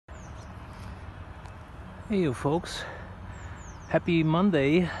Hey you folks, happy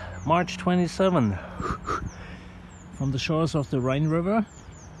Monday, March 27, from the shores of the Rhine River.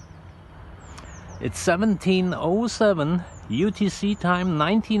 It's 17:07 UTC time,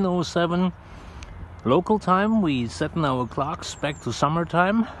 19:07 local time. We setting our clocks back to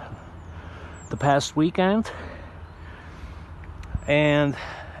summertime the past weekend, and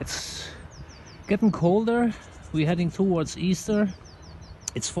it's getting colder. We're heading towards Easter.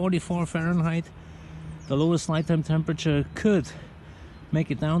 It's 44 Fahrenheit. The lowest nighttime temperature could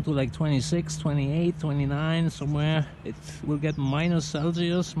make it down to like 26, 28, 29 somewhere. It will get minus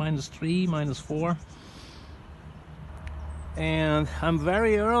Celsius, -3, -4. And I'm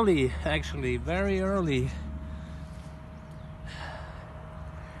very early, actually, very early.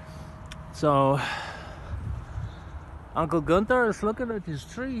 So Uncle Gunther is looking at his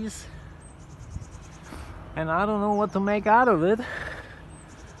trees, and I don't know what to make out of it,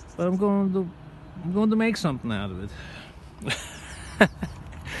 but I'm going to make something out of it.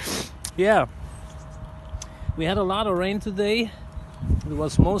 Yeah, we had a lot of rain today. It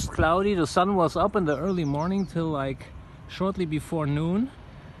was most cloudy. The sun was up in the early morning till like shortly before noon.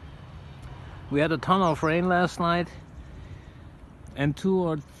 We had a ton of rain last night, and 2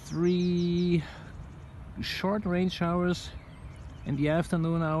 or 3 short rain showers in the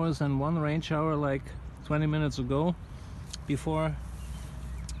afternoon hours, and 1 rain shower like 20 minutes ago before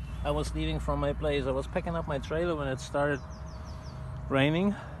I was leaving from my place. I was packing up my trailer when it started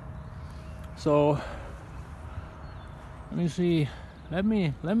raining. So let me see. Let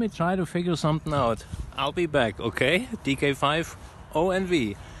me try to figure something out. I'll be back, okay? DK5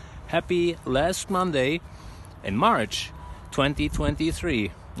 ONV. Happy last Monday in March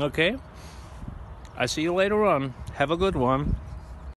 2023. Okay? I see you later on. Have a good one.